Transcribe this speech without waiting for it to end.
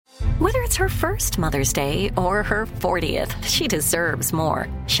Whether it's her first Mother's Day or her 40th, she deserves more.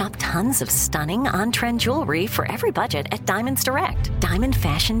 Shop tons of stunning on-trend jewelry for every budget at Diamonds Direct. Diamond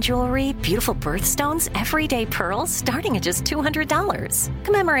fashion jewelry, beautiful birthstones, everyday pearls starting at just $200.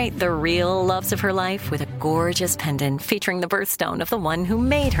 Commemorate the real loves of her life with a gorgeous pendant featuring the birthstone of the one who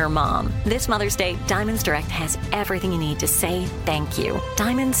made her mom. This Mother's Day, Diamonds Direct has everything you need to say thank you.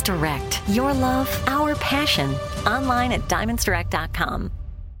 Diamonds Direct. Your love, our passion. Online at diamondsdirect.com.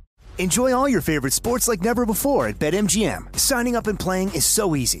 Enjoy all your favorite sports like never before at BetMGM. Signing up and playing is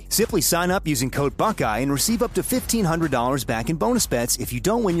so easy. Simply sign up using code Buckeye and receive up to $1,500 back in bonus bets if you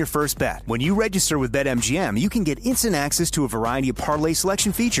don't win your first bet. When you register with BetMGM, you can get instant access to a variety of parlay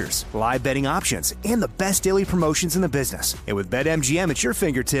selection features, live betting options, and the best daily promotions in the business. And with BetMGM at your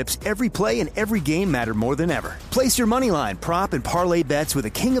fingertips, every play and every game matter more than ever. Place your moneyline, prop, and parlay bets with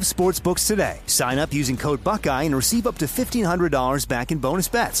the king of sportsbooks today. Sign up using code Buckeye and receive up to $1,500 back in bonus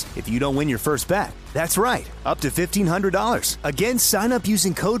bets if you don't win your first bet. That's right, up to $1,500. Again, sign up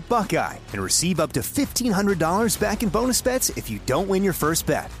using code Buckeye and receive up to $1,500 back in bonus bets if you don't win your first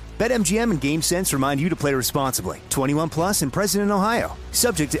bet. BetMGM and GameSense remind you to play responsibly. 21 plus and present in Ohio.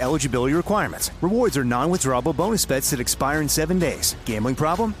 Subject to eligibility requirements. Rewards are non-withdrawable bonus bets that expire in 7 days. Gambling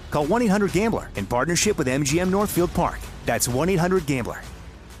problem? Call 1-800-GAMBLER in partnership with MGM Northfield Park. That's 1-800-GAMBLER.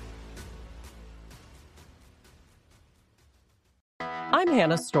 I'm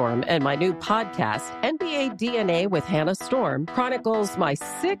Hannah Storm, and my new podcast, NBA DNA with Hannah Storm, chronicles my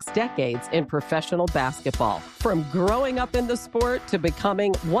 6 decades in professional basketball. From growing up in the sport to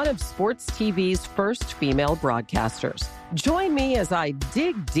becoming one of sports TV's first female broadcasters. Join me as I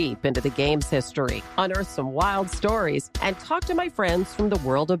dig deep into the game's history, unearth some wild stories, and talk to my friends from the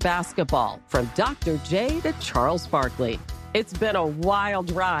world of basketball, from Dr. J to Charles Barkley. It's been a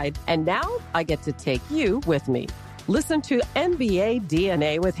wild ride, and now I get to take you with me. Listen to NBA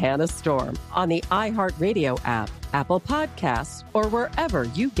DNA with Hannah Storm on the iHeartRadio app, Apple Podcasts, or wherever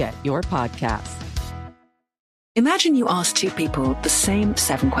you get your podcasts. Imagine you ask 2 people the same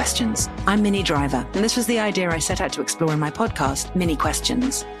 7 questions. I'm Minnie Driver, and this was the idea I set out to explore in my podcast, Minnie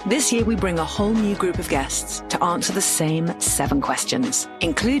Questions. This year, we bring a whole new group of guests to answer the same 7 questions,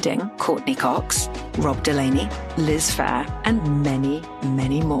 including Courtney Cox, Rob Delaney, Liz Phair, and many,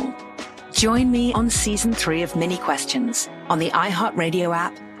 many more. Join me on Season 3 of Mini Questions on the iHeartRadio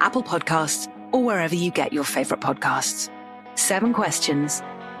app, Apple Podcasts, or wherever you get your favorite podcasts. 7 questions,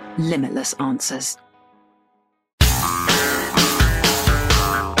 limitless answers.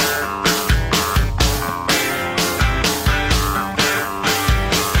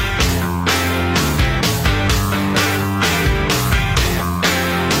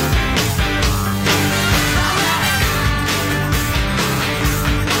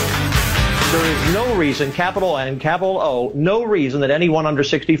 No reason, capital N, capital O, no reason that anyone under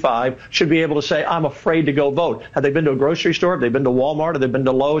 65 should be able to say, I'm afraid to go vote. Have they been to a grocery store? Have they been to Walmart? Have they been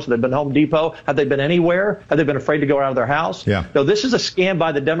to Lowe's? Have they been to Home Depot? Have they been anywhere? Have they been afraid to go out of their house? Yeah. No, this is a scam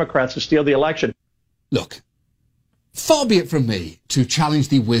by the Democrats to steal the election. Look, far be it from me to challenge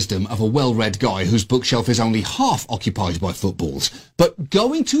the wisdom of a well-read guy whose bookshelf is only half occupied by footballs. But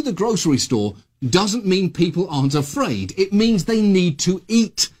going to the grocery store doesn't mean people aren't afraid. It means they need to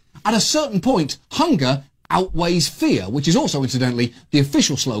eat. At a certain point, hunger outweighs fear, which is also, incidentally, the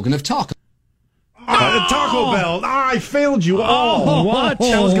official slogan of Taco. Taco Bell. I failed you. What?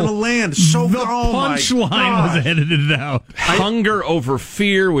 That was going to land. So the punchline was edited out. Hunger over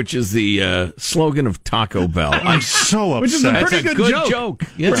fear, which is the slogan of Taco Bell. I'm so upset. Which is a pretty That's good a good joke.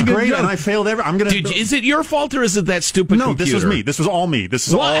 Yeah. It's great, and I failed every. I'm going to. Is it your fault or is it that stupid computer? This was me. This was all me. This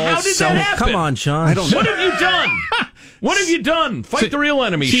is all. How did that happen? Come on, Sean. I don't know. What have you done? What have you done? Fight the real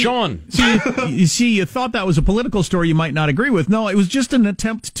enemy, Sean. You see, you thought that was a political story you might not agree with. No, it was just an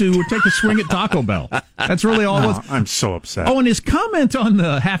attempt to take a swing at Taco Bell. That's really all it was. I'm so upset. Oh, and his comment on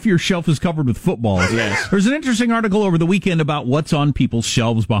the half your shelf is covered with footballs. Yes. There's an interesting article over the weekend about what's on people's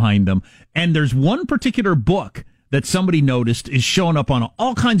shelves behind them. And there's one particular book that somebody noticed is showing up on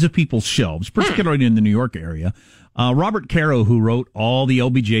all kinds of people's shelves, particularly in the New York area. Robert Caro, who wrote all the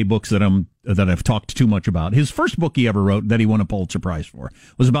LBJ books that I've talked too much about, his first book he ever wrote that he won a Pulitzer Prize for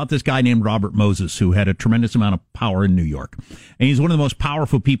was about this guy named Robert Moses, who had a tremendous amount of power in New York. And he's one of the most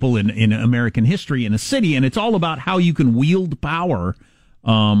powerful people in American history in a city. And it's all about how you can wield power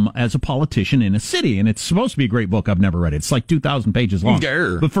as a politician in a city. And it's supposed to be a great book. I've never read it. It's like 2,000 pages long.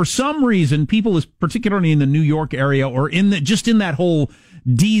 Yeah. But for some reason, people, particularly in the New York area or just in that whole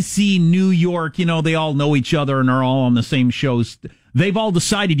DC, New York, they all know each other and are all on the same shows. They've all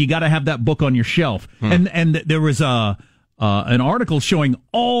decided you got to have that book on your shelf. And there was a an article showing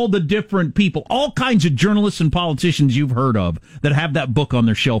all the different people, all kinds of journalists and politicians you've heard of that have that book on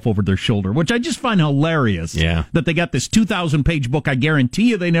their shelf over their shoulder, which I just find hilarious. Yeah. That they got this 2,000-page book I guarantee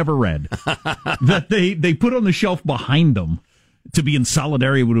you they never read, that they put on the shelf behind them to be in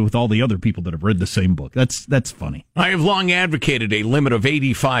solidarity with all the other people that have read the same book. That's funny. I have long advocated a limit of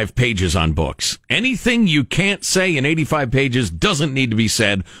 85 pages on books. Anything you can't say in 85 pages doesn't need to be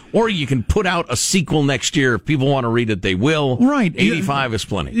said, or you can put out a sequel next year. If people want to read it, they will. Right. 85 is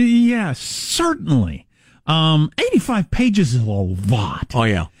plenty. Yes, certainly. 85 pages is a lot. Oh,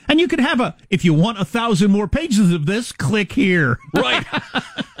 yeah. And you could have if you want 1,000 more pages of this, click here. Right.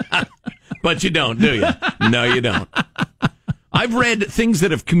 But you don't, do you? No, you don't. I've read things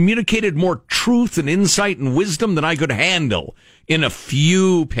that have communicated more truth and insight and wisdom than I could handle in a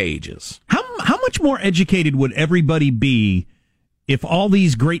few pages. How much more educated would everybody be if all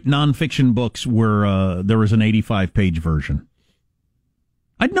these great nonfiction books were there was an 85-page version?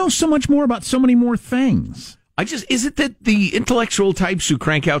 I'd know so much more about so many more things. Is it that the intellectual types who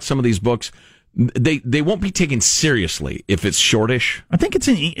crank out some of these books, they won't be taken seriously if it's shortish? I think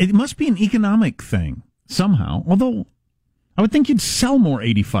it must be an economic thing somehow, although I would think you'd sell more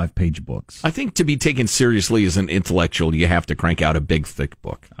 85-page books. I think to be taken seriously as an intellectual, you have to crank out a big, thick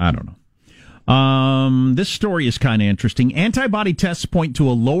book. I don't know. This story is kind of interesting. Antibody tests point to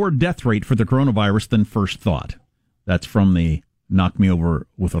a lower death rate for the coronavirus than first thought. That's from the Knock Me Over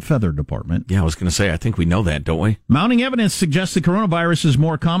with a Feather department. Yeah, I was going to say, I think we know that, don't we? Mounting evidence suggests the coronavirus is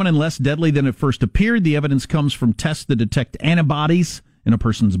more common and less deadly than it first appeared. The evidence comes from tests that detect antibodies in a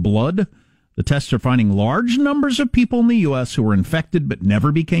person's blood. The tests are finding large numbers of people in the U.S. who were infected but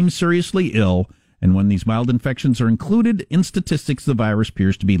never became seriously ill. And when these mild infections are included in statistics, the virus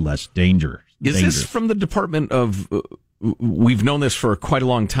appears to be less dangerous. Is this from the Department of... we've known this for quite a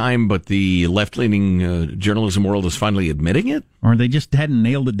long time, but the left-leaning journalism world is finally admitting it? Or they just hadn't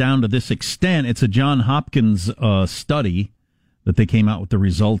nailed it down to this extent. It's a Johns Hopkins study that they came out with the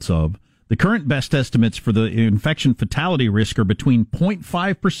results of. The current best estimates for the infection fatality risk are between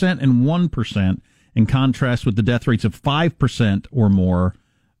 0.5% and 1%, in contrast with the death rates of 5% or more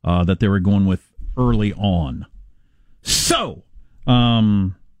that they were going with early on. So,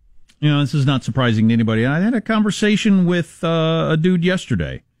 this is not surprising to anybody. I had a conversation with a dude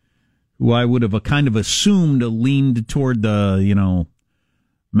yesterday who I would have kind of assumed leaned toward the,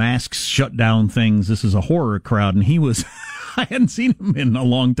 masks, shutdown things. This is a horror crowd. And he was, I hadn't seen him in a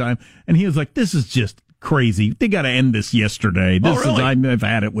long time. And he was like, this is just crazy. They got to end this yesterday. I've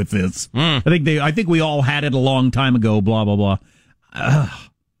had it with this. I think we all had it a long time ago, blah, blah, blah.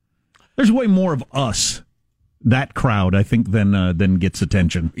 There's way more of us. That crowd, I think, then gets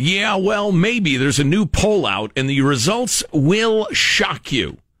attention. Yeah, well, maybe. There's a new poll out, and the results will shock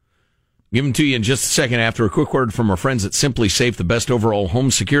you. Give them to you in just a second after a quick word from our friends at Simply Safe, the best overall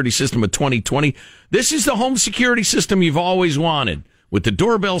home security system of 2020. This is the home security system you've always wanted, with the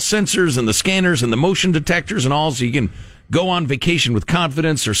doorbell sensors and the scanners and the motion detectors and all, so you can go on vacation with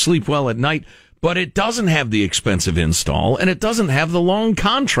confidence or sleep well at night. But it doesn't have the expensive install, and it doesn't have the long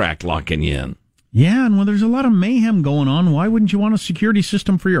contract locking you in. Yeah, and when there's a lot of mayhem going on, why wouldn't you want a security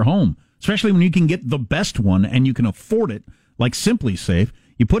system for your home? Especially when you can get the best one and you can afford it, like Simply Safe.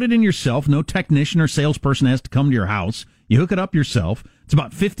 You put it in yourself. No technician or salesperson has to come to your house. You hook it up yourself. It's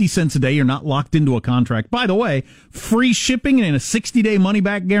about 50 cents a day. You're not locked into a contract. By the way, free shipping and a 60-day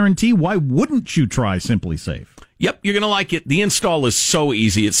money-back guarantee. Why wouldn't you try Simply Safe? Yep, you're going to like it. The install is so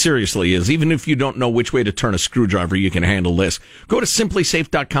easy. It seriously is. Even if you don't know which way to turn a screwdriver, you can handle this. Go to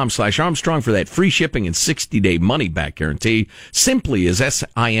simplysafe.com/Armstrong for that free shipping and 60-day money-back guarantee. Simply is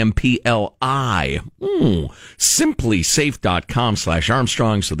SIMPLI.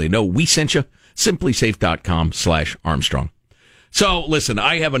 Simplysafe.com/Armstrong so they know we sent you. Simplysafe.com/Armstrong. So, listen,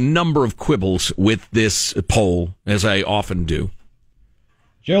 I have a number of quibbles with this poll, as I often do.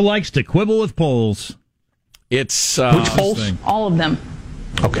 Joe likes to quibble with polls. It's which polls? All of them.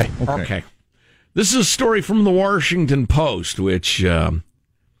 Okay. This is a story from the Washington Post, which is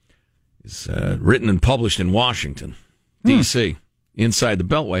written and published in Washington, D.C., inside the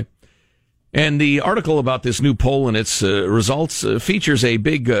Beltway. And the article about this new poll and its results features a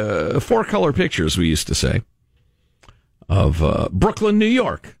big four-color picture, as we used to say, of Brooklyn, New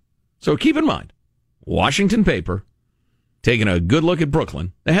York. So keep in mind, Washington paper, taking a good look at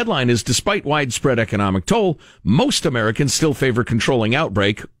Brooklyn. The headline is, despite widespread economic toll, most Americans still favor controlling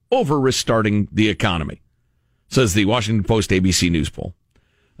outbreak over restarting the economy, says the Washington Post ABC News poll.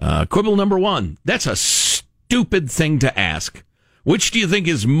 Quibble number one, that's a stupid thing to ask. Which do you think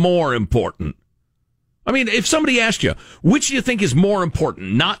is more important? I mean, if somebody asked you, which do you think is more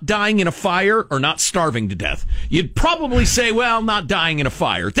important, not dying in a fire or not starving to death? You'd probably say, well, not dying in a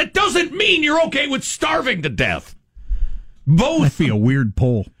fire. That doesn't mean you're okay with starving to death. Both. That'd be a weird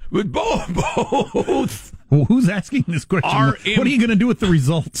poll. Both. Well, who's asking this question? What are you going to do with the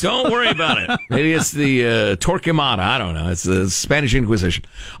results? Don't worry about it. Maybe it's the Torquemada. I don't know. It's the Spanish Inquisition.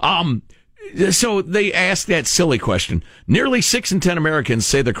 So they asked that silly question. Nearly 6 in 10 Americans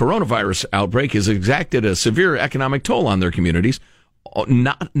say the coronavirus outbreak has exacted a severe economic toll on their communities.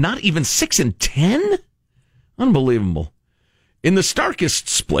 Not even 6 in 10? Unbelievable. In the starkest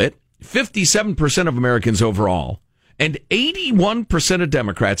split, 57% of Americans overall and 81% of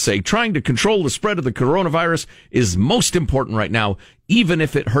Democrats say trying to control the spread of the coronavirus is most important right now, even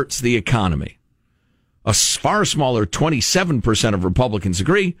if it hurts the economy. A far smaller 27% of Republicans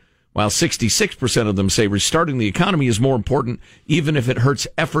agree, while 66% of them say restarting the economy is more important, even if it hurts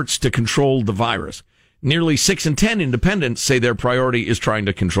efforts to control the virus. Nearly 6 in 10 independents say their priority is trying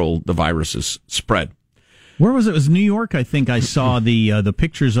to control the virus's spread. Where was it? It was New York, I think. I saw the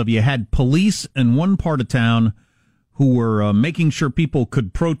pictures of you had police in one part of town who were making sure people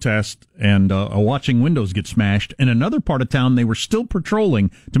could protest and watching windows get smashed. In another part of town, they were still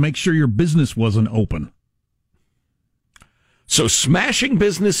patrolling to make sure your business wasn't open. So smashing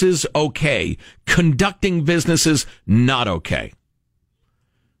businesses, okay. Conducting businesses, not okay.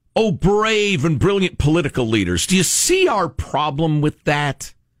 Oh, brave and brilliant political leaders. Do you see our problem with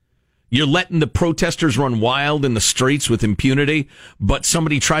that? You're letting the protesters run wild in the streets with impunity, but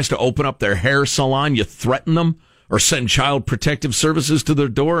somebody tries to open up their hair salon, you threaten them or send child protective services to their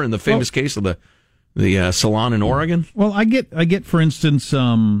door in the famous case of the salon in Oregon? Well, I get, for instance,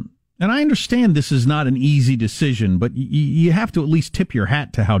 and I understand this is not an easy decision, but you have to at least tip your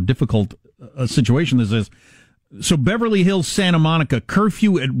hat to how difficult a situation this is. So Beverly Hills, Santa Monica,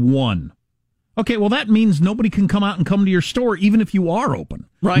 curfew at 1. Okay, well, that means nobody can come out and come to your store, even if you are open.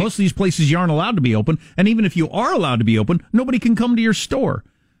 Right. Most of these places you aren't allowed to be open, and even if you are allowed to be open, nobody can come to your store.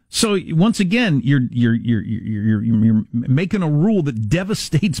 So once again, you're making a rule that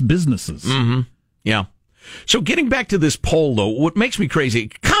devastates businesses. Mm-hmm. Yeah. So getting back to this poll, though, what makes me crazy,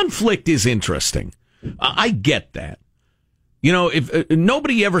 conflict is interesting. I get that. You know, if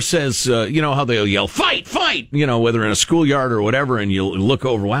nobody ever says, you know, how they'll yell, fight, fight, you know, whether in a schoolyard or whatever, and you'll look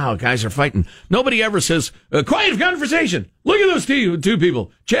over, wow, guys are fighting. Nobody ever says, quiet conversation. Look at those two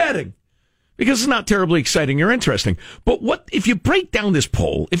people chatting. Because it's not terribly exciting or interesting. But what if you break down this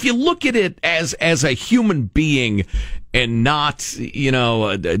poll, if you look at it as a human being and not, you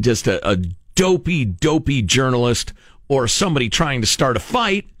know, just a dopey journalist or somebody trying to start a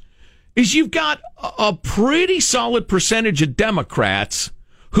fight, is you've got a pretty solid percentage of Democrats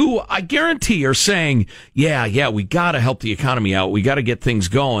who I guarantee are saying, yeah, we got to help the economy out. We got to get things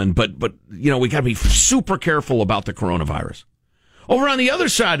going. But, you know, we got to be super careful about the coronavirus. Over on the other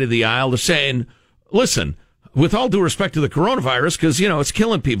side of the aisle, they're saying, listen, with all due respect to the coronavirus, because, you know, it's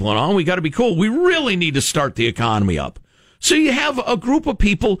killing people and all, we got to be cool. We really need to start the economy up. So you have a group of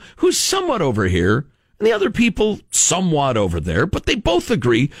people who's somewhat over here and the other people somewhat over there, but they both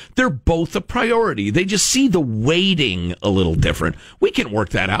agree they're both a priority. They just see the weighting a little different. We can work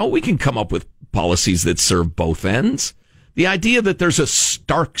that out. We can come up with policies that serve both ends. The idea that there's a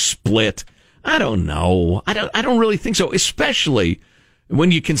stark split, I don't know. I don't really think so, especially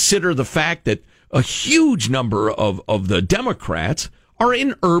when you consider the fact that a huge number of the Democrats are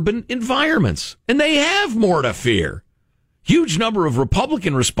in urban environments, and they have more to fear. Huge number of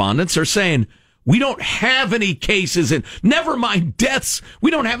Republican respondents are saying, we don't have any cases never mind deaths,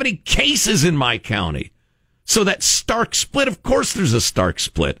 we don't have any cases in my county. So that stark split, of course there's a stark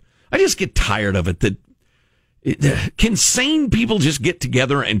split. I just get tired of it. Can sane people just get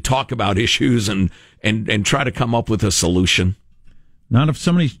together and talk about issues and try to come up with a solution? Not if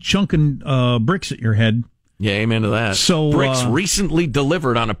somebody's chunking bricks at your head. Yeah, amen to that. So bricks recently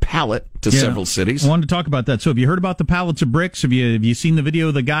delivered on a pallet to several cities. I wanted to talk about that. So have you heard about the pallets of bricks? Have you seen the video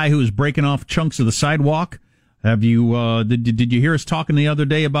of the guy who was breaking off chunks of the sidewalk? Have you did you hear us talking the other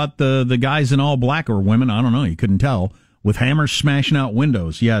day about the guys in all black, or women, I don't know, you couldn't tell, with hammers smashing out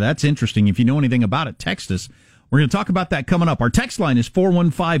windows? Yeah, that's interesting. If you know anything about it, text us. We're going to talk about that coming up. Our text line is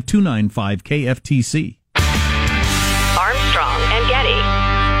 415-295-KFTC. Armstrong and Getty.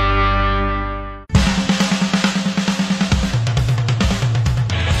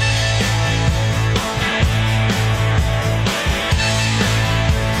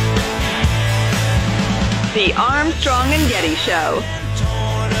 The Armstrong and Getty Show.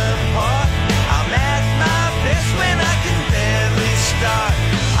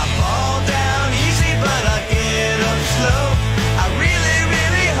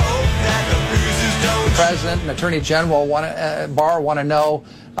 President and Attorney General Barr want to know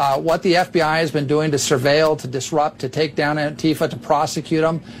what the FBI has been doing to surveil, to disrupt, to take down Antifa, to prosecute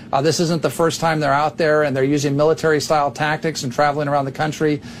them. This isn't the first time they're out there, and they're using military-style tactics and traveling around the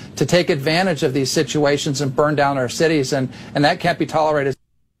country to take advantage of these situations and burn down our cities, and that can't be tolerated.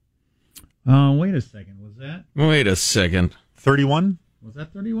 Wait a second. Was that? Wait a second. 31? Was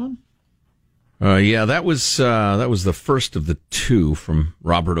that 31? Yeah, that was the first of the two from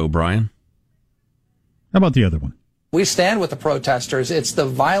Robert O'Brien. How about the other one? We stand with the protesters. It's the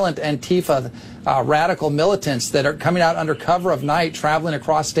violent Antifa radical militants that are coming out under cover of night, traveling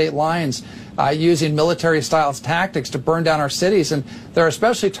across state lines, using military-style tactics to burn down our cities. And they're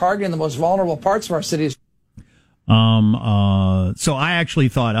especially targeting the most vulnerable parts of our cities. So I actually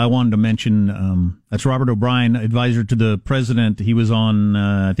thought I wanted to mention, that's Robert O'Brien, advisor to the president. He was on,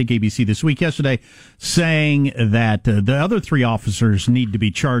 I think ABC This Week yesterday, saying that the other three officers need to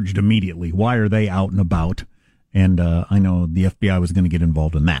be charged immediately. Why are they out and about? And I know the FBI was going to get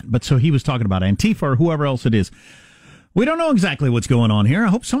involved in that. But so he was talking about Antifa or whoever else it is. We don't know exactly what's going on here. I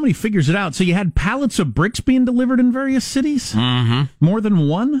hope somebody figures it out. So you had pallets of bricks being delivered in various cities? Mm-hmm. More than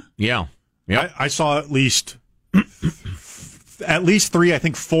one? Yeah. I saw at least three, I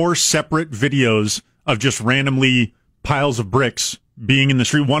think 4 separate videos of just randomly piles of bricks being in the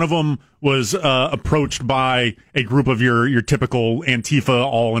street. One of them was approached by a group of your typical Antifa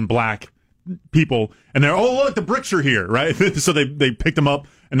all in black people, and they're, oh, look, the bricks are here, right? So they picked them up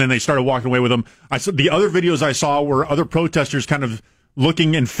and then they started walking away with them. The other videos I saw were other protesters kind of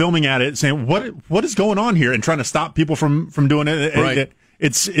looking and filming at it, saying, what is going on here, and trying to stop people from doing it. Right.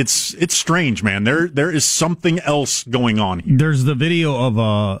 It's strange, man. There is something else going on here. There's the video of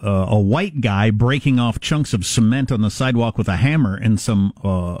a white guy breaking off chunks of cement on the sidewalk with a hammer, and some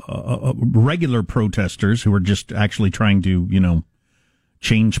regular protesters who are just actually trying to,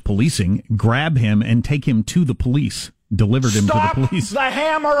 change policing, grab him and take him to the police, delivered him to the police. Stop the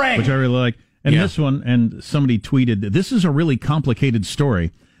hammering! Which I really like. And this one, and somebody tweeted, this is a really complicated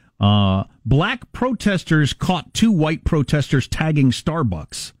story. Black protesters caught 2 white protesters tagging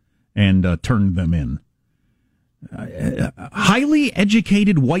Starbucks and turned them in. Highly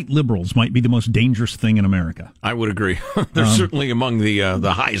educated white liberals might be the most dangerous thing in America. I would agree. They're certainly among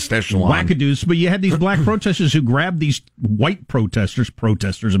the highest echelon. Wackadoos, but you had these black protesters who grabbed these white protesters,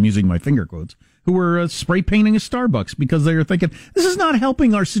 I'm using my finger quotes, who were spray painting a Starbucks because they were thinking, this is not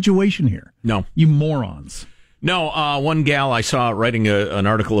helping our situation here. No. You morons. No, one gal I saw writing an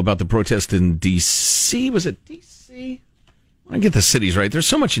article about the protest in D.C. Was it D.C.? I get the cities right. There's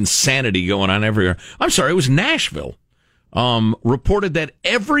so much insanity going on everywhere. I'm sorry, it was Nashville. Reported that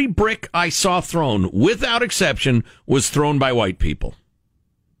every brick I saw thrown, without exception, was thrown by white people.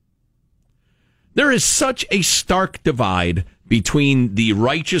 There is such a stark divide between the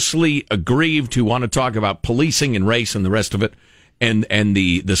righteously aggrieved who want to talk about policing and race and the rest of it, and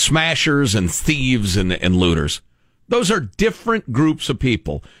the smashers and thieves and looters. Those are different groups of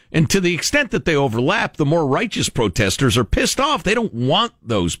people. And to the extent that they overlap, the more righteous protesters are pissed off. They don't want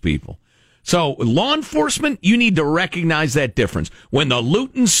those people. So law enforcement, you need to recognize that difference. When the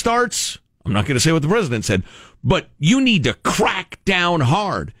looting starts, I'm not going to say what the president said, but you need to crack down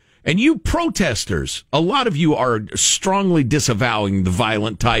hard. And you protesters, a lot of you are strongly disavowing the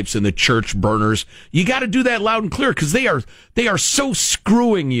violent types and the church burners. You got to do that loud and clear, because they are so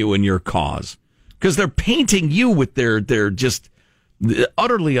screwing you in your cause, because they're painting you with their just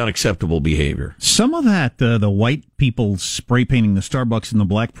utterly unacceptable behavior. Some of that, the white people spray painting the Starbucks and the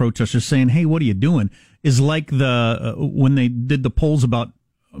black protesters saying, hey, what are you doing, is like when they did the polls about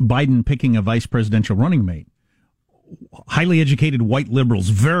Biden picking a vice presidential running mate. Highly educated white liberals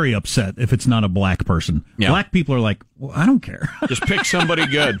very upset if it's not a black person. Yeah. Black people are like, well, I don't care. Just pick somebody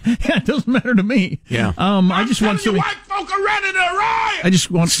good. Yeah, it doesn't matter to me. Yeah. I just want somebody. White folk are ready to riot. I just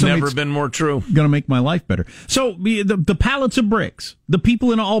want somebody. It's never been more true. Going to make my life better. So the pallets of bricks, the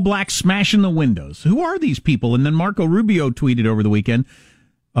people in all black smashing the windows. Who are these people? And then Marco Rubio tweeted over the weekend.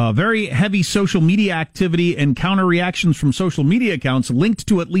 Very heavy social media activity and counter reactions from social media accounts linked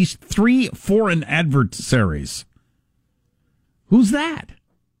to at least 3 foreign adversaries. Who's that?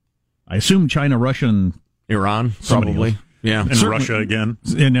 I assume China, Russia, and Iran, probably. Yeah. And Russia again.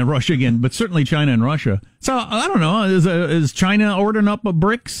 And Russia again, but certainly China and Russia. So, I don't know, is China ordering up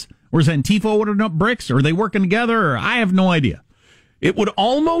bricks? Or is Antifa ordering up bricks? Or are they working together? Or I have no idea. It would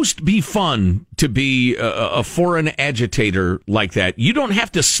almost be fun to be a foreign agitator like that. You don't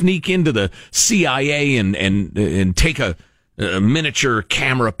have to sneak into the CIA and take a a miniature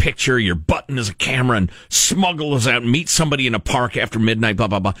camera picture, your button is a camera, and smuggle us out and meet somebody in a park after midnight, blah,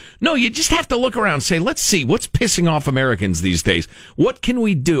 blah, blah. No, you just have to look around and say, let's see, what's pissing off Americans these days? What can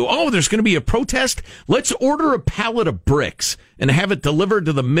we do? Oh, there's going to be a protest? Let's order a pallet of bricks and have it delivered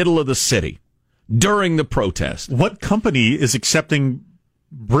to the middle of the city during the protest. What company is accepting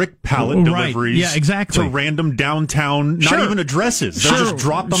brick pallet deliveries yeah, exactly. to random downtown, not even addresses? They're just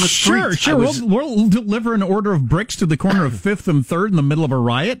dropped on the street. Sure. We'll deliver an order of bricks to the corner of 5th and 3rd in the middle of a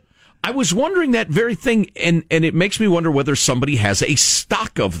riot. I was wondering that very thing, and it makes me wonder whether somebody has a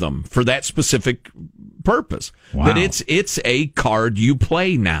stock of them for that specific purpose. Wow. That it's a card you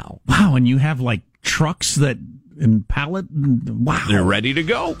play now. Wow, and you have like trucks and pallet. Wow. They're ready to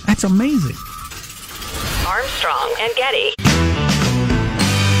go. That's amazing. Armstrong and Getty.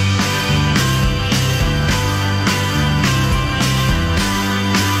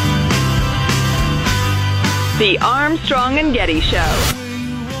 The Armstrong and Getty Show.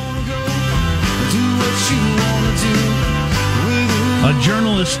 A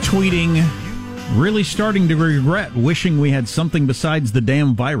journalist tweeting, really starting to regret wishing we had something besides the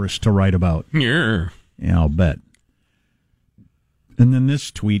damn virus to write about. Yeah, I'll bet. And then this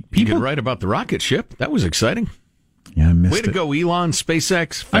tweet. You could write about the rocket ship. That was exciting. Yeah, I missed it. Way to go, Elon,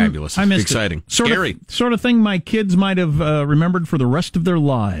 SpaceX. Fabulous. I missed exciting. It. Scary. Sort of thing my kids might have remembered for the rest of their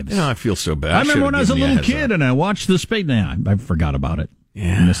lives. I feel so bad. I remember when I was a little kid and I watched the space. Nah, I forgot about it.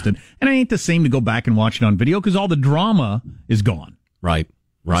 Yeah. I missed it. And it ain't the same to go back and watch it on video because all the drama is gone. Right.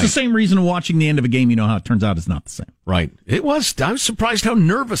 It's the same reason of watching the end of a game. You know how it turns out it's not the same. Right. It was. I was surprised how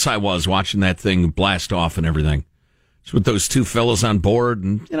nervous I was watching that thing blast off and everything. It's with those two fellas on board.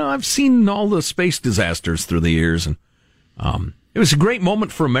 And, I've seen all the space disasters through the years. And it was a great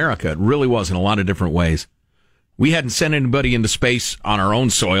moment for America. It really was in a lot of different ways. We hadn't sent anybody into space on our own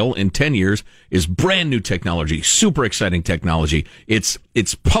soil in 10 years. Is brand new technology, super exciting technology. It's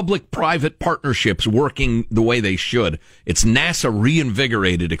public-private partnerships working the way they should. It's NASA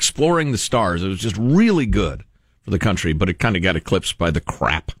reinvigorated, exploring the stars. It was just really good for the country, but it kind of got eclipsed by the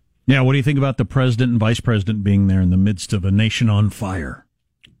crap. Yeah, what do you think about the president and vice president being there in the midst of a nation on fire?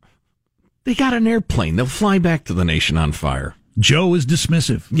 They got an airplane. They'll fly back to the nation on fire. Joe is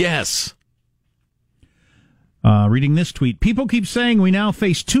dismissive. Yes. Reading this tweet, people keep saying we now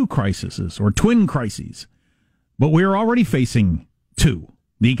face two crises or twin crises, but we're already facing two,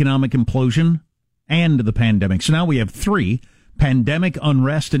 the economic implosion and the pandemic. So now we have three, pandemic,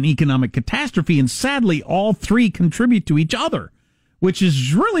 unrest, and economic catastrophe, and sadly all three contribute to each other, which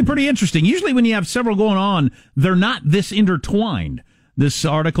is really pretty interesting. Usually when you have several going on, they're not this intertwined. This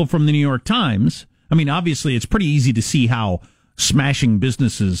article from the New York Times, I mean, obviously it's pretty easy to see how smashing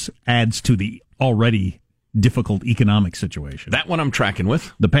businesses adds to the already difficult economic situation. That one I'm tracking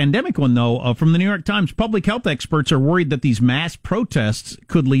with. The pandemic one, though, from the New York Times, public health experts are worried that these mass protests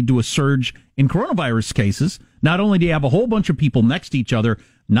could lead to a surge in coronavirus cases. Not only do you have a whole bunch of people next to each other,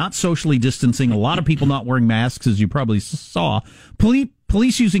 not socially distancing, a lot of people not wearing masks, as you probably saw.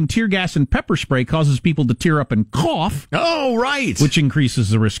 Police using tear gas and pepper spray causes people to tear up and cough. Oh, right. Which increases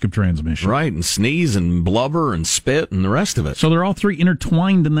the risk of transmission. Right, and sneeze and blubber and spit and the rest of it. So they're all three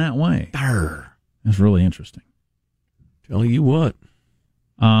intertwined in that way. Arr. That's really interesting. Tell you what.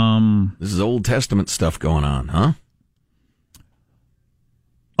 This is Old Testament stuff going on, huh?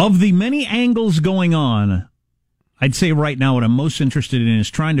 Of the many angles going on, I'd say right now what I'm most interested in is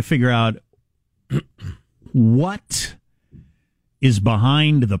trying to figure out what is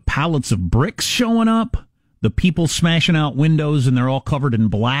behind the pallets of bricks showing up, the people smashing out windows and they're all covered in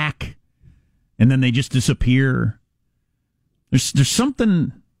black, and then they just disappear. There's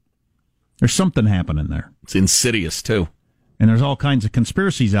something happening there. It's insidious too. And there's all kinds of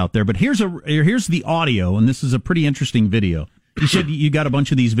conspiracies out there. But here's the audio, and this is a pretty interesting video. You said you got a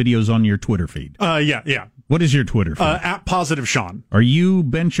bunch of these videos on your Twitter feed. Yeah. What is your Twitter feed? At Positive Sean. Are you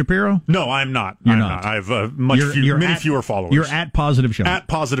Ben Shapiro? No, I'm not. You're not. I have many fewer followers. You're at Positive Sean. At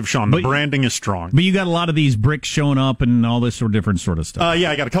Positive Sean. The branding is strong. But you got a lot of these bricks showing up and all this different sort of stuff.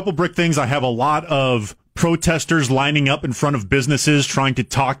 Yeah, I got a couple brick things. I have a lot of protesters lining up in front of businesses trying to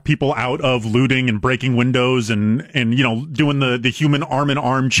talk people out of looting and breaking windows and doing the human arm in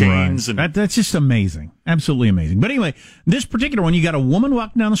arm chains. Right. And that's just amazing. Absolutely amazing. But anyway, this particular one, you got a woman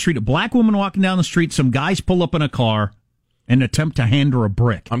walking down the street, a black woman walking down the street, some guys pull up in a car and attempt to hand her a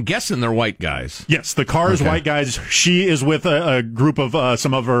brick. I'm guessing they're white guys. Yes, the car is white guys. She is with a group of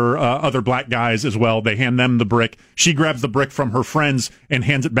some of her other black guys as well. They hand them the brick. She grabs the brick from her friends and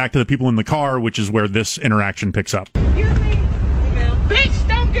hands it back to the people in the car, which is where this interaction picks up. Bitch,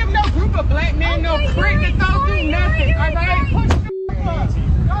 don't give no group of black men no brick that don't do nothing, all right? Push the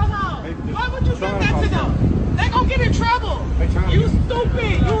go home. Why would you give that to them? They gonna don't get in trouble. You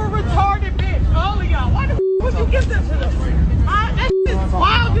stupid. You a retarded bitch. All of y'all. Why the would you give this to them? That is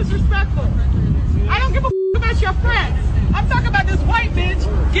wild disrespectful. I don't give a about your friends. I'm talking about this white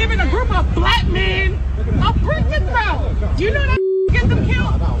bitch giving a group of black men a brick to throw. You know that get them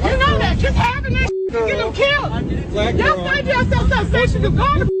killed? You know that. Just having that to get them killed. Y'all find yourself so station to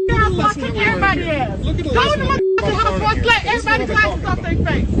go to the house while kick everybody's ass. Go to the house while let everybody's glasses off their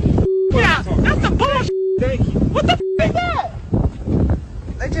face. Yeah, that's the bullshit. What the is that?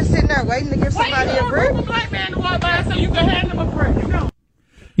 They just sitting there waiting to give somebody a brick. A black man to walk by so you can hand them a brick.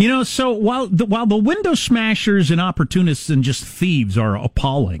 You know, so while the window smashers and opportunists and just thieves are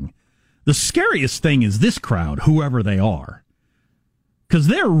appalling, the scariest thing is this crowd, whoever they are, because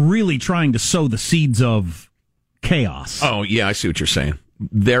they're really trying to sow the seeds of chaos. Oh, yeah, I see what you're saying.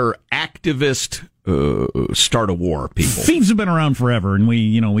 They're activist, start a war people. Thieves have been around forever, and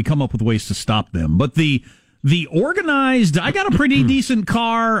we come up with ways to stop them. But the organized, I got a pretty decent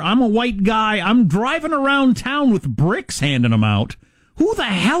car, I'm a white guy, I'm driving around town with bricks handing them out. Who the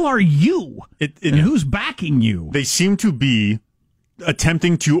hell are you? And who's backing you? They seem to be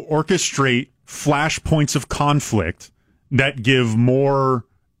attempting to orchestrate flashpoints of conflict that give more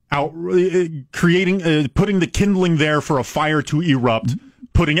putting the kindling there for a fire to erupt,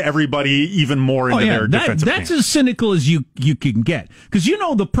 putting everybody even more into their defensive That's camp. as cynical as you can get. Because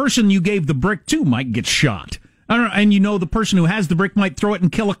the person you gave the brick to might get shot. And the person who has the brick might throw it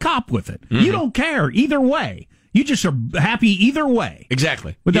and kill a cop with it. Mm-hmm. You don't care either way. You just are happy either way.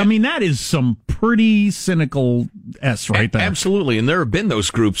 Exactly. But yeah. I mean, that is some pretty cynical right there. Absolutely. And there have been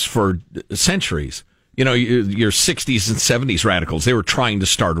those groups for centuries. Your 60s and 70s radicals, they were trying to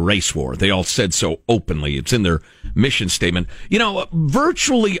start a race war. They all said so openly. It's in their mission statement.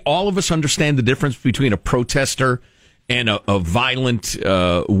 Virtually all of us understand the difference between a protester and a violent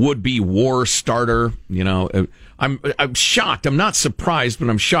would-be war starter. I'm shocked. I'm not surprised, but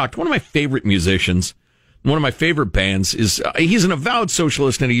I'm shocked. One of my favorite musicians, one of my favorite bands is, he's an avowed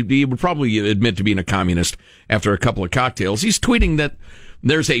socialist, and he would probably admit to being a communist after a couple of cocktails. He's tweeting that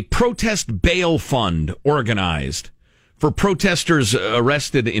there's a protest bail fund organized for protesters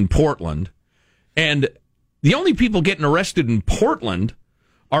arrested in Portland, and the only people getting arrested in Portland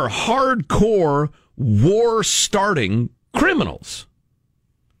are hardcore war-starting criminals.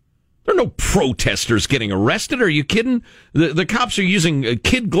 There are no protesters getting arrested. Are you kidding? The cops are using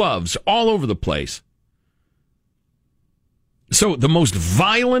kid gloves all over the place. So the most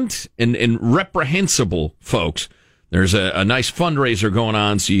violent and reprehensible folks, there's a nice fundraiser going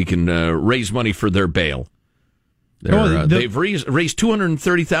on so you can raise money for their bail. They've raised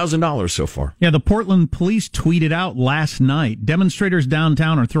 $230,000 so far. Yeah, the Portland police tweeted out last night, demonstrators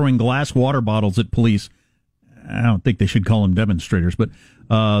downtown are throwing glass water bottles at police. I don't think they should call them demonstrators, but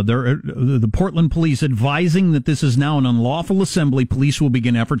the Portland police advising that this is now an unlawful assembly. Police will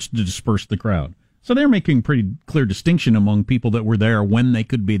begin efforts to disperse the crowd. So they're making a pretty clear distinction among people that were there when they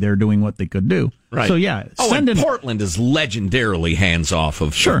could be there doing what they could do. Right. So, yeah. Portland is legendarily hands-off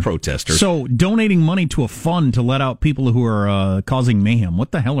of protesters. So donating money to a fund to let out people who are causing mayhem, what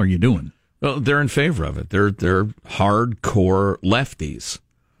the hell are you doing? Well, they're in favor of it. They're hardcore lefties.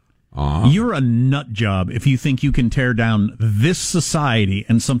 You're a nut job if you think you can tear down this society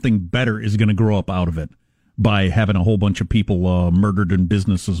and something better is going to grow up out of it by having a whole bunch of people murdered and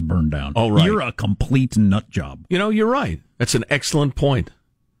businesses burned down. Oh, right. You're a complete nut job. You're right. That's an excellent point.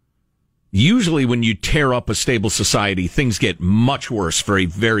 Usually when you tear up a stable society, things get much worse for a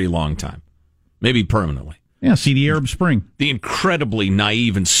very long time, maybe permanently. Yeah, see the Arab Spring. The incredibly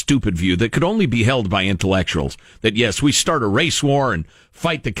naive and stupid view that could only be held by intellectuals that, yes, we start a race war and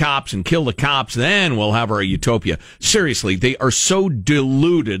fight the cops and kill the cops, then we'll have our utopia. Seriously, they are so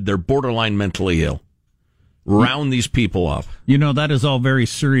deluded, they're borderline mentally ill. Round these people up. That is all very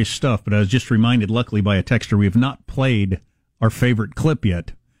serious stuff, but I was just reminded, luckily, by a texter, we have not played our favorite clip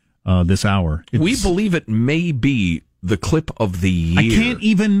yet this hour. We believe it may be the clip of the year. I can't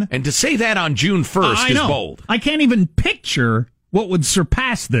even... And to say that on June 1st is bold. I can't even picture what would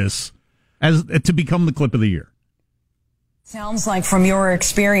surpass this as to become the clip of the year. Sounds like from your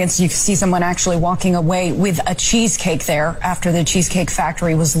experience, you see someone actually walking away with a cheesecake there after the Cheesecake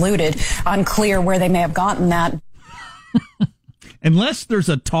Factory was looted. Unclear where they may have gotten that. Unless there's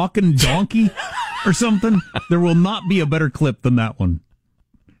a talking donkey or something, there will not be a better clip than that one.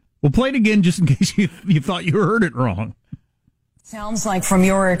 We'll play it again just in case you thought you heard it wrong. Sounds like from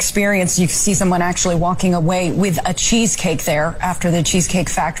your experience, you see someone actually walking away with a cheesecake there after the Cheesecake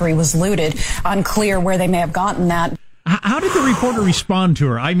Factory was looted. Unclear where they may have gotten that. How did the reporter respond to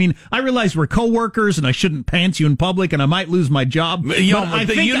her? I mean, I realize we're coworkers and I shouldn't pants you in public and I might lose my job. The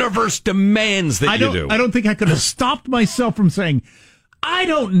universe demands that you do. I don't think I could have stopped myself from saying, I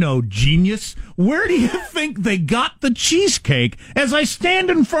don't know, genius. Where do you think they got the cheesecake as I stand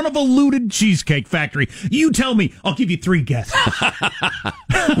in front of a looted cheesecake factory? You tell me. I'll give you 3 guesses.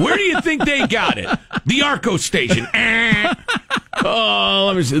 Where do you think they got it? The Arco station. Oh,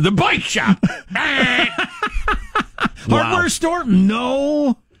 let me see. The bike shop. Hardware store?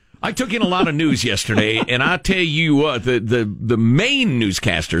 No. I took in a lot of news yesterday, and I tell you what, the main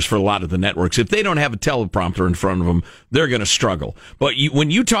newscasters for a lot of the networks, if they don't have a teleprompter in front of them, they're going to struggle. But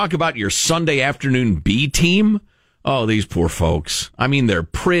when you talk about your Sunday afternoon B team, oh, these poor folks. I mean, they're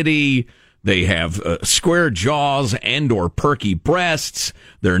pretty. They have square jaws and or perky breasts.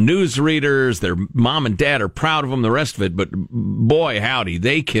 They're newsreaders. Their mom and dad are proud of them, the rest of it. But boy, howdy,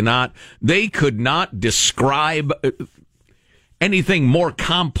 they could not describe anything more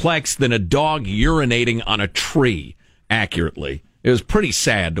complex than a dog urinating on a tree accurately. It was pretty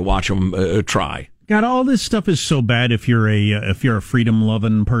sad to watch them try. God, all this stuff is so bad if you're a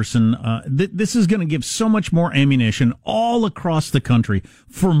freedom-loving person. This is going to give so much more ammunition all across the country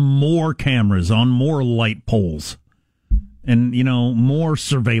for more cameras on more light poles. And, more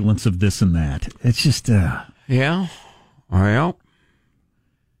surveillance of this and that. It's just... Yeah.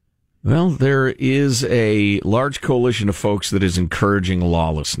 Well, there is a large coalition of folks that is encouraging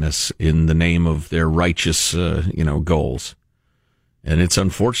lawlessness in the name of their righteous, goals. And it's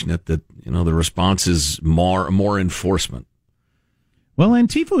unfortunate that, the response is more enforcement. Well,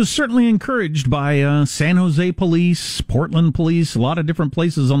 Antifa was certainly encouraged by San Jose police, Portland police, a lot of different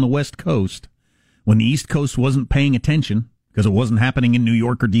places on the West Coast when the East Coast wasn't paying attention because it wasn't happening in New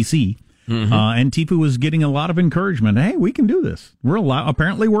York or D.C. Mm-hmm. Antifa was getting a lot of encouragement. Hey, we can do this.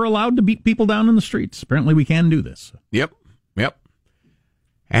 Apparently we're allowed to beat people down in the streets. Apparently we can do this. Yep.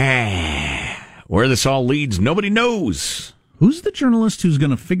 Where this all leads, nobody knows. Who's the journalist who's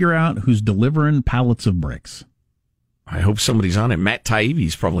going to figure out who's delivering pallets of bricks? I hope somebody's on it. Matt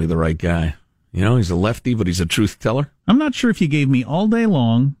Taibbi's probably the right guy. He's a lefty, but he's a truth teller. I'm not sure if you gave me all day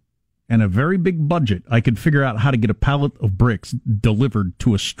long and a very big budget, I could figure out how to get a pallet of bricks delivered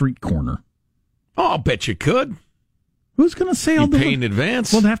to a street corner. Oh, I'll bet you could. Who's going to say I'll pay in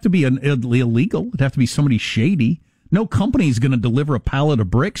advance? Well, it'd have to be illegal. It'd have to be somebody shady. No company's going to deliver a pallet of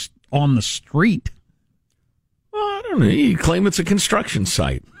bricks on the street. Well, I don't know. You claim it's a construction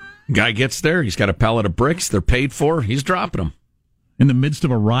site. Guy gets there. He's got a pallet of bricks. They're paid for. He's dropping them. In the midst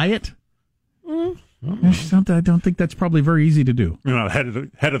of a riot? I don't think that's probably very easy to do. Head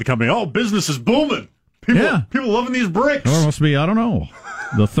of the company. Oh, business is booming. People loving these bricks. Or it must be, I don't know,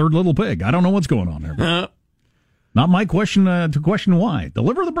 the third little pig. I don't know what's going on there. Not my question to question why.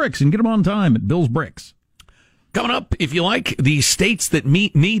 Deliver the bricks and get them on time at Bill's Bricks. Coming up, if you like, the states that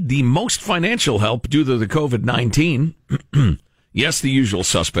need the most financial help due to the COVID-19. Yes, the usual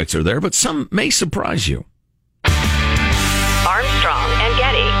suspects are there, but some may surprise you. Armstrong and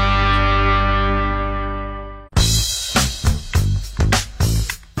Getty.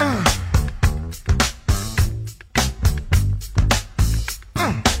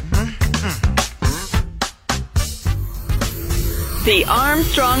 The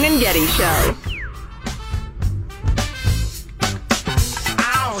Armstrong and Getty Show.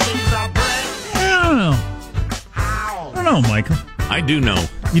 I don't know, Michael. I do know.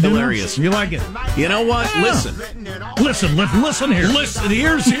 You Hilarious. You like it? You know what? Yeah. Listen here. Listen,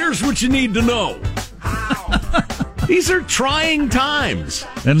 here's what you need to know. These are trying times.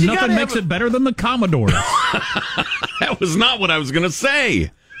 And nothing makes it better than the Commodores. That was not what I was going to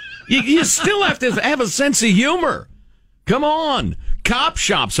say. You still have to have a sense of humor. Come on. Cop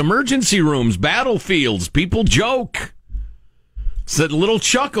shops, emergency rooms, battlefields, people joke. It's that little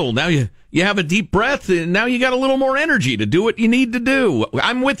chuckle. Now you have a deep breath, and now you got a little more energy to do what you need to do.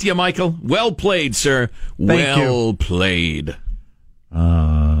 I'm with you, Michael. Well played, sir. Well played.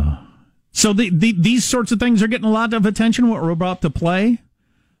 So these sorts of things are getting a lot of attention, what we're about to play.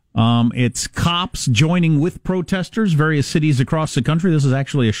 It's cops joining with protesters, various cities across the country. This is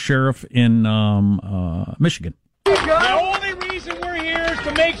actually a sheriff in Michigan. The only reason we're here is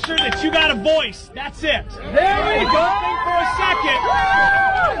to make sure that you got a voice. That's it. There we go.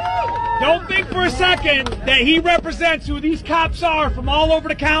 Don't think for a second that he represents who these cops are from all over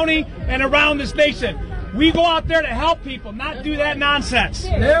the county and around this nation. We go out there to help people, not do that nonsense.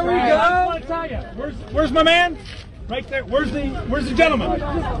 There we go. I want to tell you, where's my man? Right there. Where's the gentleman?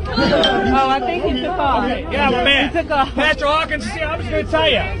 Oh, I think he took off. Okay, yeah, my man. He took off. Pastor Hawkins, I was going to tell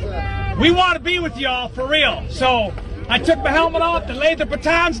you, we want to be with y'all for real. So I took my helmet off and laid the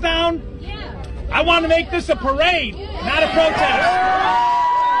batons down. I want to make this a parade, not a protest.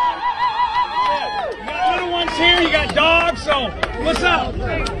 You got little ones here, you got dogs, so what's up?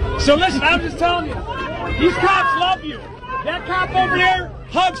 So listen, I'm just telling you, these cops love you. That cop over there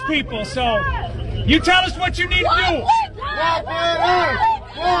hugs people, so you tell us what you need to do. Walk with us!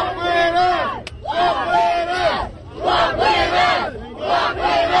 Walk with us! Walk with us! Walk with us! Walk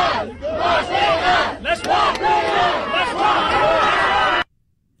with us! Walk with us! Let's walk! Let's walk!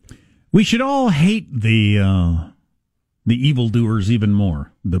 We should all hate the evildoers even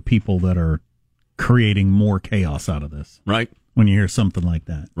more, the people that are creating more chaos out of this. Right. When you hear something like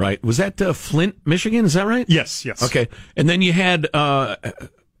that. Right. Was that Flint, Michigan? Is that right? Yes. Okay. And then you had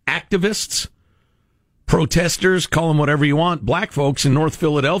activists, protesters, call them whatever you want, black folks in North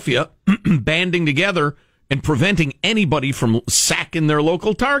Philadelphia banding together and preventing anybody from sacking their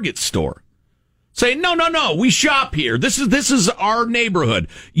local Target store. Saying, no, we shop here. This is our neighborhood.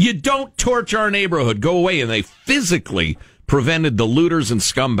 You don't torch our neighborhood. Go away. And they physically prevented the looters and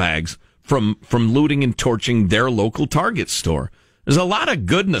scumbags from looting and torching their local Target store. There's a lot of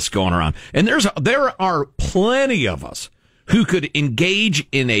goodness going around. And there are plenty of us who could engage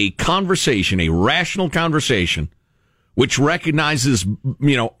in a conversation, a rational conversation, which recognizes,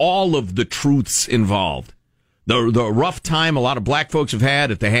 all of the truths involved. The rough time a lot of black folks have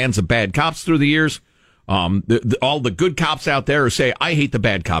had at the hands of bad cops through the years. All the good cops out there who say, I hate the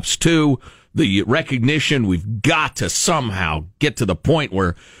bad cops too. The recognition we've got to somehow get to the point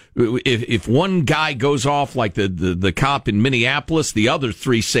where if one guy goes off like the cop in Minneapolis, the other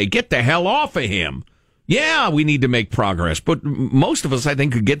three say, get the hell off of him. Yeah, we need to make progress. But most of us, I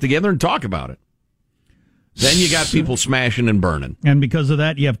think, could get together and talk about it. Then you got people smashing and burning. And because of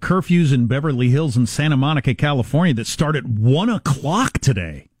that, you have curfews in Beverly Hills and Santa Monica, California that start at 1 o'clock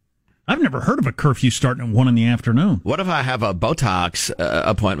today. I've never heard of a curfew starting at 1 in the afternoon. What if I have a Botox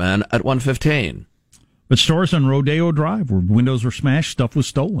appointment at 1:15? But stores on Rodeo Drive where windows were smashed, stuff was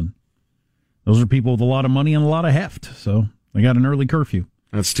stolen. Those are people with a lot of money and a lot of heft, so they got an early curfew.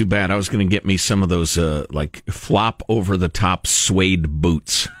 That's too bad. I was going to get me some of those flop over the top suede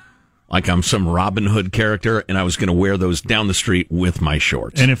boots. Like I'm some Robin Hood character, and I was going to wear those down the street with my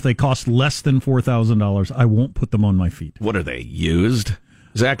shorts. And if they cost less than $4,000, I won't put them on my feet. What are they, used?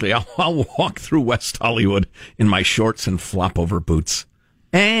 Exactly. I'll walk through West Hollywood in my shorts and flop over boots.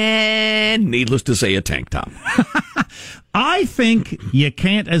 And needless to say, a tank top. I think you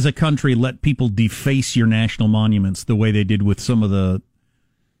can't, as a country, let people deface your national monuments the way they did with some of the...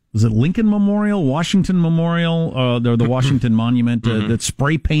 Was it Lincoln Memorial, Washington Memorial, the Washington Monument that's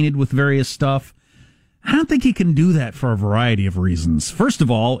spray painted with various stuff? I don't think you can do that for a variety of reasons. First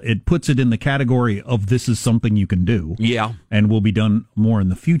of all, it puts it in the category of this is something you can do. Yeah. And will be done more in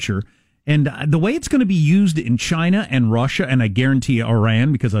the future. And the way it's going to be used in China and Russia, and I guarantee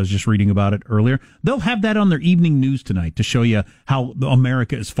Iran, because I was just reading about it earlier, they'll have that on their evening news tonight to show you how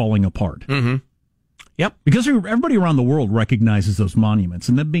America is falling apart. Mm-hmm. Yep. Because everybody around the world recognizes those monuments,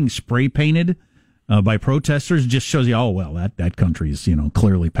 and them being spray painted by protesters just shows you, oh, well, that country is,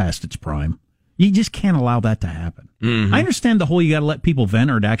 clearly past its prime. You just can't allow that to happen. Mm-hmm. I understand the whole you got to let people vent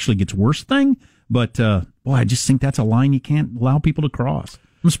or it actually gets worse thing, but boy, I just think that's a line you can't allow people to cross.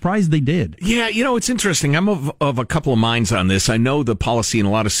 I'm surprised they did. Yeah, it's interesting. I'm of a couple of minds on this. I know the policy in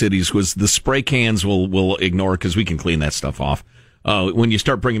a lot of cities was the spray cans we'll ignore because we can clean that stuff off. When you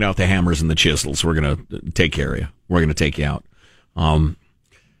start bringing out the hammers and the chisels, we're going to take care of you. We're going to take you out.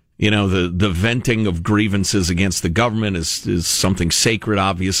 The venting of grievances against the government is something sacred,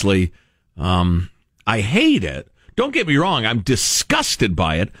 obviously. I hate it. Don't get me wrong. I'm disgusted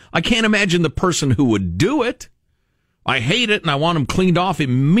by it. I can't imagine the person who would do it. I hate it, and I want them cleaned off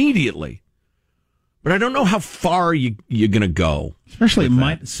immediately. But I don't know how far you're going to go.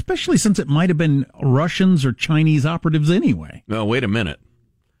 Especially since it might have been Russians or Chinese operatives anyway. No, wait a minute.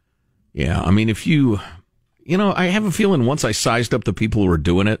 Yeah, I mean, if I have a feeling once I sized up the people who were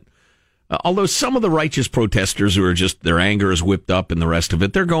doing it, although some of the righteous protesters who are just, their anger is whipped up and the rest of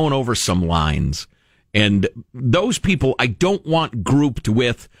it, they're going over some lines. And those people I don't want grouped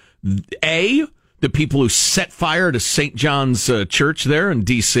with, the people who set fire to St. John's Church there in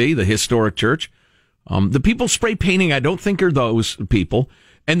D.C., the historic church. The people spray painting, I don't think are those people.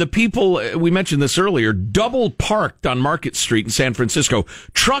 And the people, we mentioned this earlier, double parked on Market Street in San Francisco.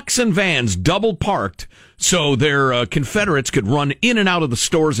 Trucks and vans double parked so their Confederates could run in and out of the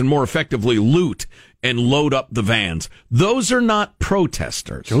stores and more effectively loot and load up the vans. Those are not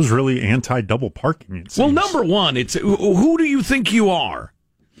protesters. Joe's really anti-double parking, it seems. Well, number one, it's who do you think you are?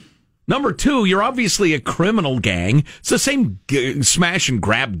 Number two, you're obviously a criminal gang. It's the same smash and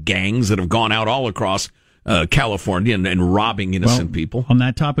grab gangs that have gone out all across California and robbing innocent people. On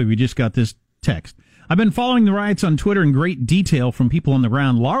that topic, we just got this text. I've been following the riots on Twitter in great detail from people on the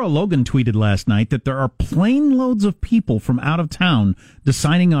ground. Laura Logan tweeted last night that there are plane loads of people from out of town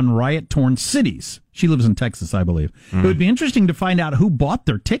deciding on riot-torn cities. She lives in Texas, I believe. It would be interesting to find out who bought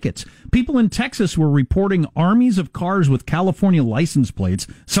their tickets. People in Texas were reporting armies of cars with California license plates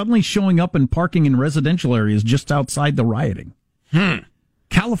suddenly showing up and parking in residential areas just outside the rioting.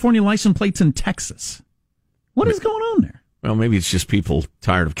 California license plates in Texas. What is going on there? Well, maybe it's just people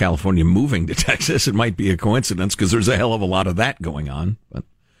tired of California moving to Texas. It might be a coincidence because there's a hell of a lot of that going on. But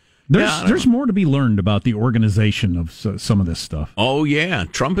there's more to be learned about the organization of some of this stuff. Oh, yeah.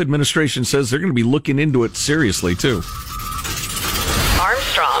 Trump administration says they're going to be looking into it seriously, too.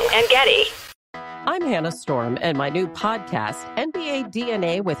 Armstrong and Getty. I'm Hannah Storm, and my new podcast, NBA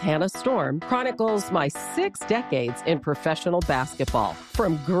DNA with Hannah Storm, chronicles my 6 decades in professional basketball.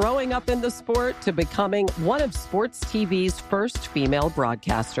 From growing up in the sport to becoming one of sports TV's first female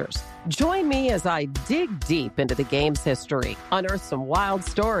broadcasters. Join me as I dig deep into the game's history, unearth some wild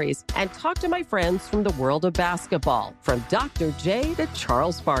stories, and talk to my friends from the world of basketball, from Dr. J to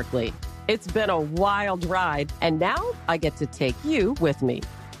Charles Barkley. It's been a wild ride, and now I get to take you with me.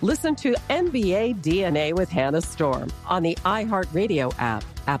 Listen to NBA DNA with Hannah Storm on the iHeartRadio app,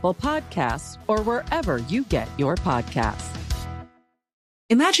 Apple Podcasts, or wherever you get your podcasts.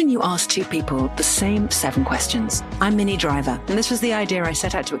 Imagine you ask 2 people the same 7 questions. I'm Minnie Driver, and this was the idea I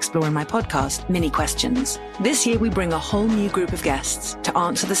set out to explore in my podcast, Mini Questions. This year, we bring a whole new group of guests to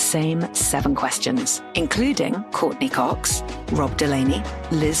answer the same 7 questions, including Courtney Cox, Rob Delaney,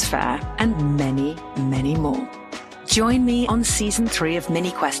 Liz Phair, and many, many more. Join me on Season 3 of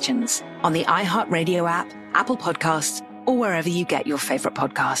Mini Questions on the iHeartRadio app, Apple Podcasts, or wherever you get your favorite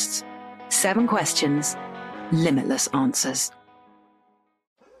podcasts. 7 questions, limitless answers.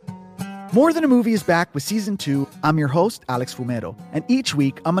 More Than a Movie is back with Season 2. I'm your host, Alex Fumero, and each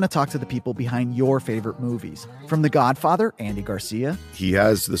week I'm going to talk to the people behind your favorite movies. From The Godfather, Andy Garcia. He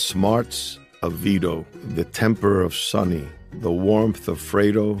has the smarts of Vito, the temper of Sonny, the warmth of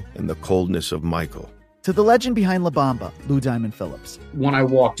Fredo, and the coldness of Michael. To the legend behind La Bamba, Lou Diamond Phillips. When I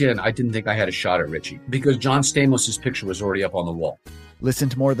walked in, I didn't think I had a shot at Richie because John Stamos' picture was already up on the wall. Listen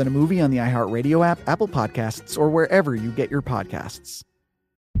to More Than a Movie on the iHeartRadio app, Apple Podcasts, or wherever you get your podcasts.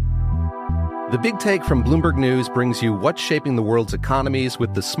 The Big Take from Bloomberg News brings you what's shaping the world's economies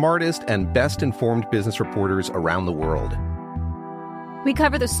with the smartest and best-informed business reporters around the world. We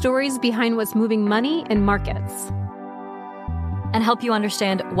cover the stories behind what's moving money and markets, and help you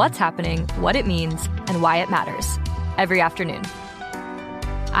understand what's happening, what it means, and why it matters every afternoon.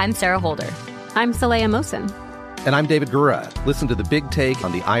 I'm Sarah Holder. I'm Saleha Mohsin. And I'm David Gura. Listen to The Big Take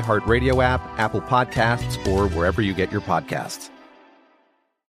on the iHeartRadio app, Apple Podcasts, or wherever you get your podcasts.